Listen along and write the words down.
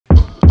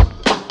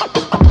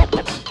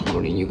Good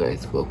morning, you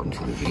guys. Welcome to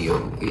the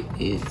video. It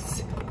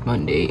is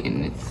Monday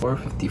and it's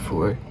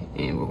 4:54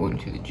 and we're going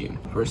to the gym.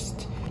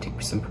 First,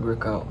 take some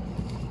pre-workout.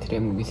 Today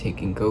I'm going to be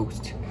taking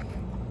Ghost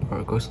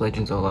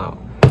Legends All Out.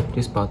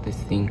 Just bought this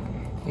thing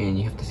and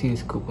you have to see the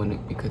scoop on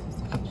it because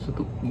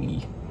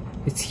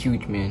it's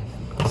huge, man.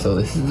 So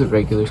this is the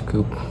regular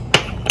scoop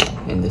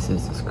and this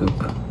is the scoop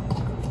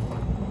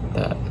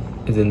that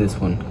is in this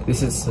one.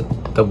 This is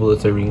double the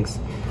servings,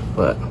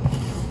 but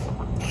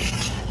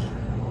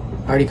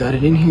I already got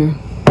it in here.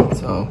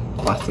 So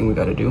last thing we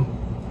gotta do,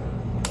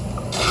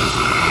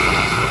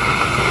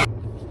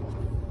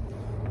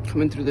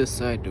 coming through this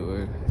side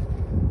door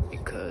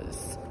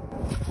because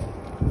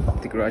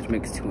the garage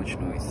makes too much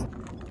noise. I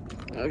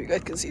don't know if you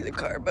guys can see the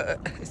car, but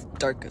it's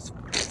dark as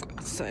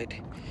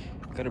outside.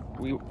 Gotta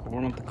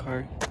warm up the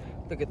car.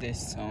 Look at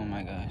this, oh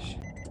my gosh.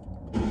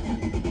 The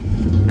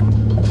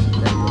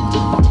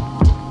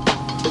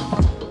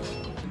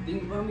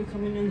thing about me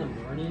coming in the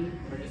morning,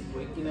 or just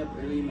waking up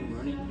early in the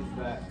morning, is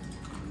that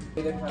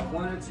if I have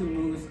one or two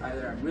moves,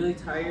 either I'm really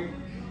tired,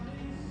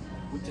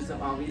 which is an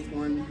obvious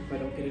one if I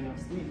don't get enough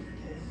sleep,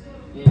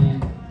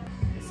 and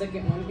the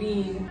second one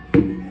being,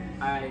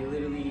 I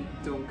literally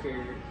don't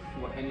care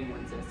what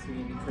anyone says to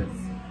me because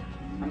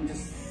I'm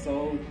just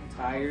so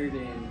tired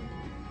and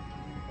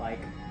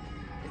like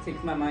it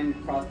takes my mind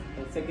a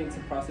second to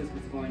process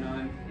what's going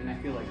on, and I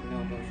feel like no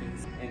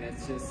emotions. And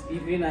it's just,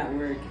 even at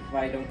work, if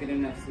I don't get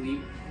enough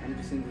sleep, I'm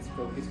just in this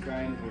focus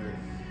grind where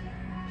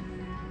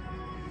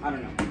I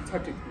don't know, it's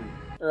hard to explain.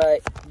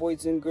 Alright,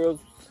 boys and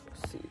girls,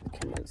 let's see, the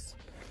camera's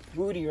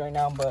booty right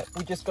now, but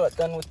we just got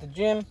done with the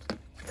gym,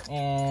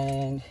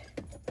 and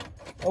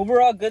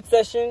overall good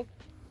session,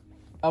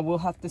 I will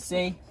have to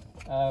say.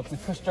 We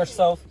pushed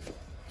ourselves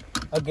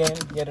again,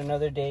 yet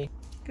another day.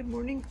 Good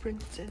morning,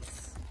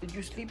 princess. Did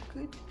you sleep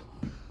good?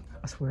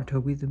 I swear,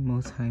 Toby's the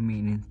most high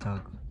maintenance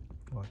dog.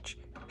 Watch.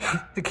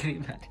 Look at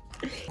him, man.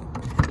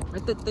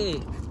 Métete.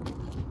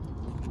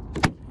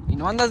 Y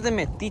no andas de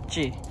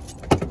metiche.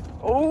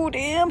 Oh,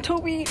 damn,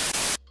 Toby.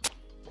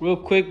 Real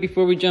quick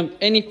before we jump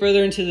any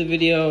further into the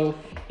video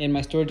and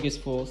my storage gets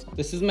full.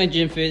 This is my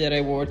gym fit that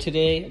I wore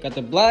today. I got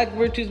the black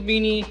Virtus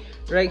beanie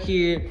right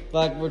here,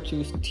 black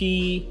Virtus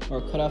tee or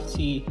cutoff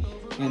tee,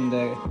 and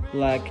the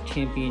black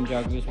Champion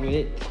joggers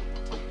with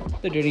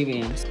the dirty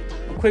Vans.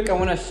 Real quick, I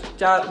want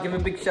to give a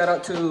big shout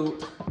out to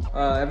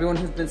everyone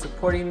who's been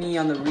supporting me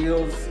on the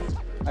reels.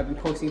 I've been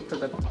posting for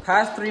the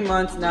past 3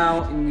 months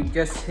now, and we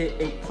just hit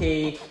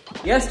 8K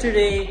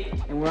yesterday,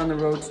 and we're on the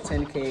road to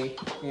 10K.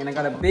 And I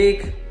got a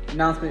big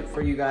announcement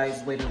for you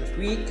guys later this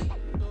week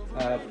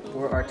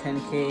for our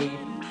 10K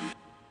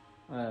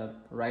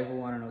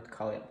arrival. I don't know what to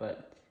call it,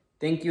 but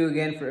thank you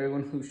again for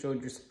everyone who showed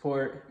your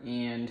support,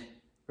 and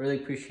really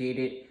appreciate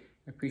it.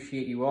 I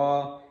appreciate you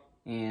all,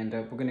 and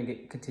we're gonna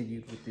get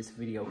continued with this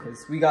video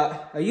because we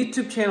got a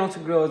YouTube channel to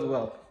grow as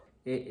well.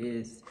 It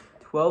is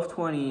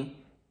 12:20.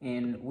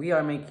 And we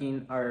are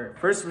making our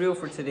first reel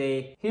for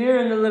today here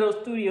in the little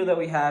studio that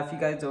we have. If you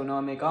guys don't know,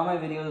 I make all my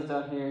videos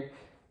down here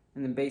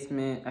in the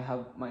basement. I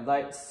have my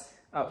lights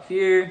out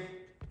here.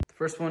 The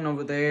first one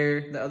over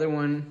there, the other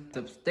one is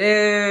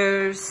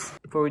upstairs.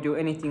 Before we do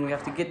anything, we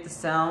have to get the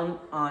sound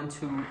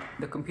onto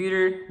the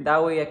computer.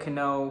 That way I can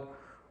know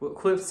what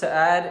clips to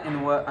add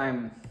and what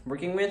I'm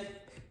working with.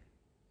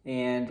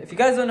 And if you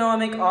guys don't know, I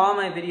make all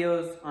my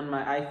videos on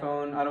my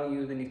iPhone. I don't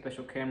use any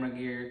special camera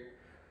gear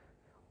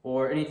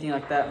or anything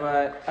like that,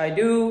 but I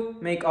do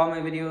make all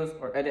my videos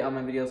or edit all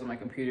my videos on my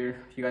computer.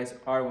 If you guys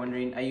are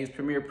wondering, I use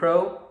Premiere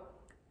Pro.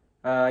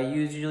 I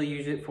usually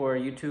use it for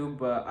YouTube,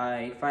 but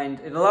I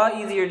find it a lot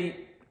easier to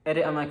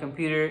edit on my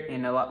computer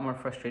and a lot more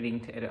frustrating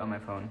to edit on my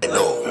phone.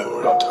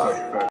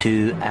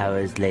 2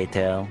 hours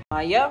later.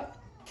 Maya,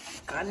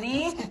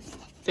 Kani,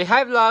 say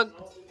hi, vlog.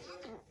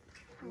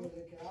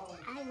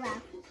 Hi, vlog.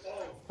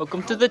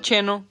 Welcome to the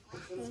channel.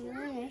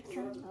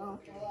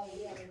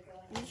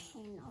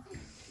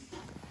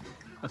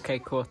 Okay,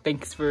 cool.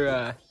 Thanks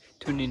for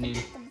tuning in.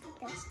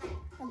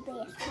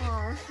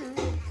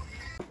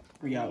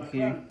 We out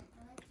here.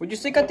 What'd you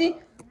say, Kati?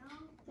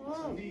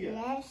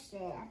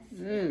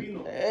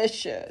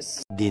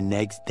 Delicious. The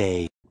next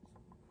day.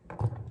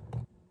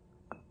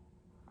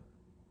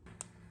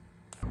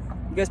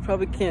 You guys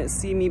probably can't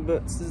see me,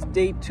 but this is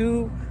day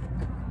 2.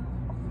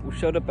 We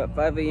showed up at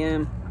 5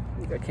 a.m.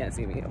 You guys can't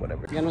see me,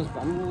 whatever. Ya nos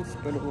vamos,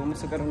 pero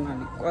vamos a sacar una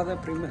licuada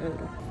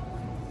primero.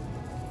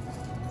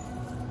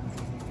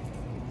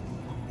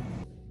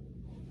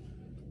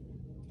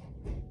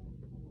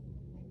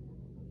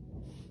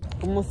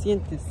 ¿Cómo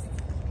sientes?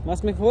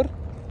 ¿Más mejor?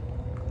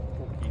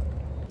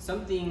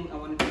 Something I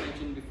wanted to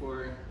mention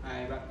before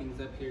I wrap things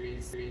up here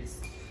is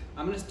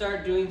I'm going to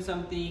start doing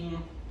something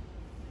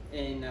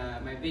in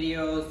my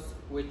videos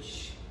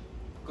which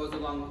goes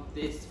along with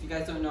this. If you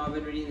guys don't know, I've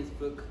been reading this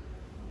book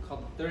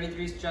called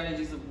 33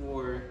 Strategies of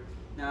War.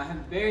 Now I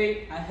have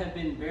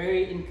been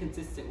very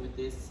inconsistent with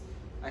this.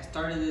 I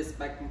started this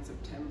back in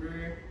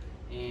September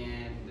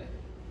and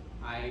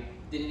I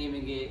didn't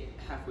even get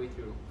halfway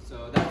through.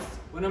 So that's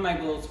one of my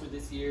goals for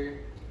this year,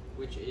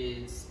 which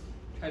is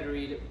try to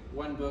read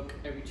one book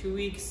every 2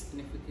 weeks,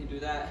 and if we can do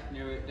that,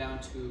 narrow it down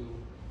to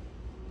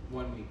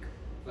 1 week.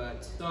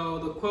 But so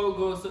the quote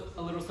goes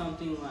a little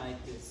something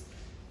like this: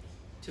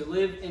 "To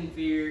live in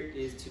fear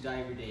is to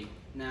die every day."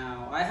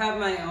 Now, I have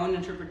my own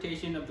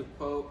interpretation of the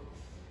quote,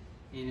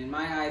 and in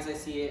my eyes, I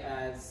see it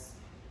as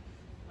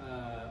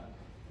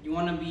you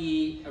want to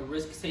be a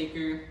risk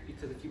taker,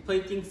 because if you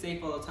play things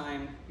safe all the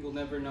time, you'll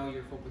never know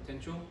your full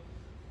potential,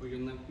 or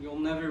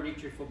you'll never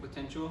reach your full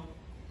potential.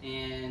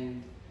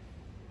 And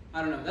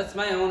I don't know, that's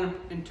my own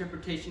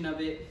interpretation of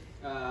it.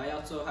 I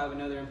also have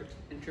another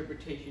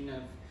interpretation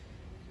of,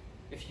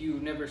 if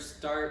you never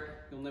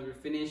start, you'll never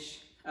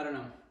finish. I don't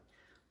know,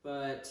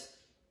 but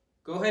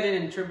go ahead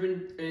and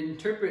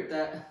interpret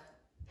that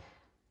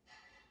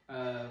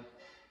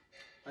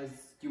as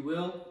you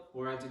will,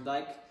 or as you'd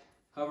like.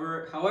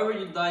 However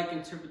you'd like,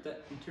 interpret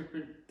that.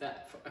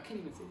 I can't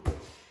even say it.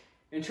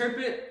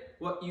 Interpret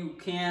what you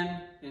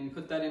can and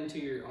put that into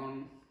your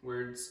own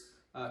words.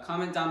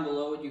 Comment down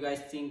below what you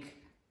guys think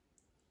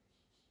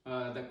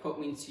that quote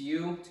means to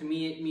you. To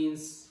me, it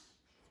means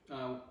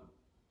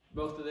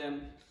both of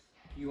them.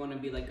 You want to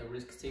be like a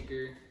risk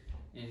taker,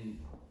 and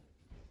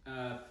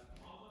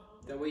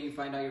that way you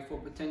find out your full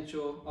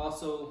potential.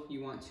 Also,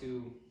 you want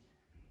to,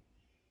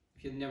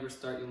 if you never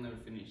start, you'll never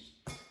finish.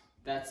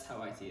 That's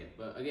how I see it.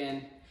 But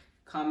again,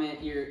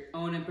 comment your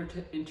own your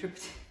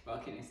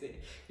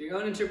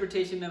own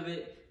interpretation of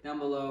it down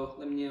below.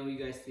 Let me know what you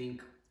guys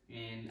think,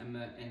 and I'm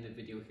gonna end the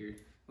video here.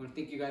 I want to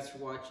thank you guys for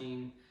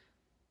watching.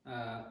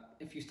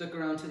 If you stuck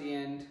around to the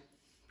end,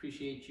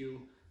 appreciate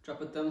you. Drop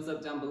a thumbs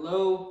up down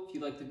below if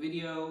you liked the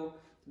video.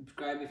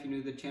 Subscribe if you're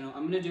new to the channel.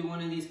 I'm gonna do one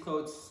of these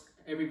quotes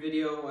every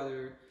video,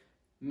 whether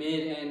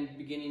mid and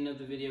beginning of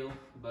the video.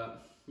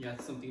 But yeah,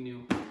 it's something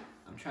new.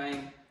 I'm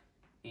trying,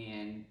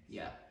 and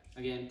yeah.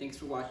 Again, thanks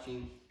for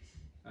watching.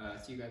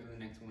 See you guys in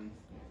the next one.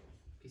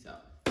 Peace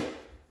out.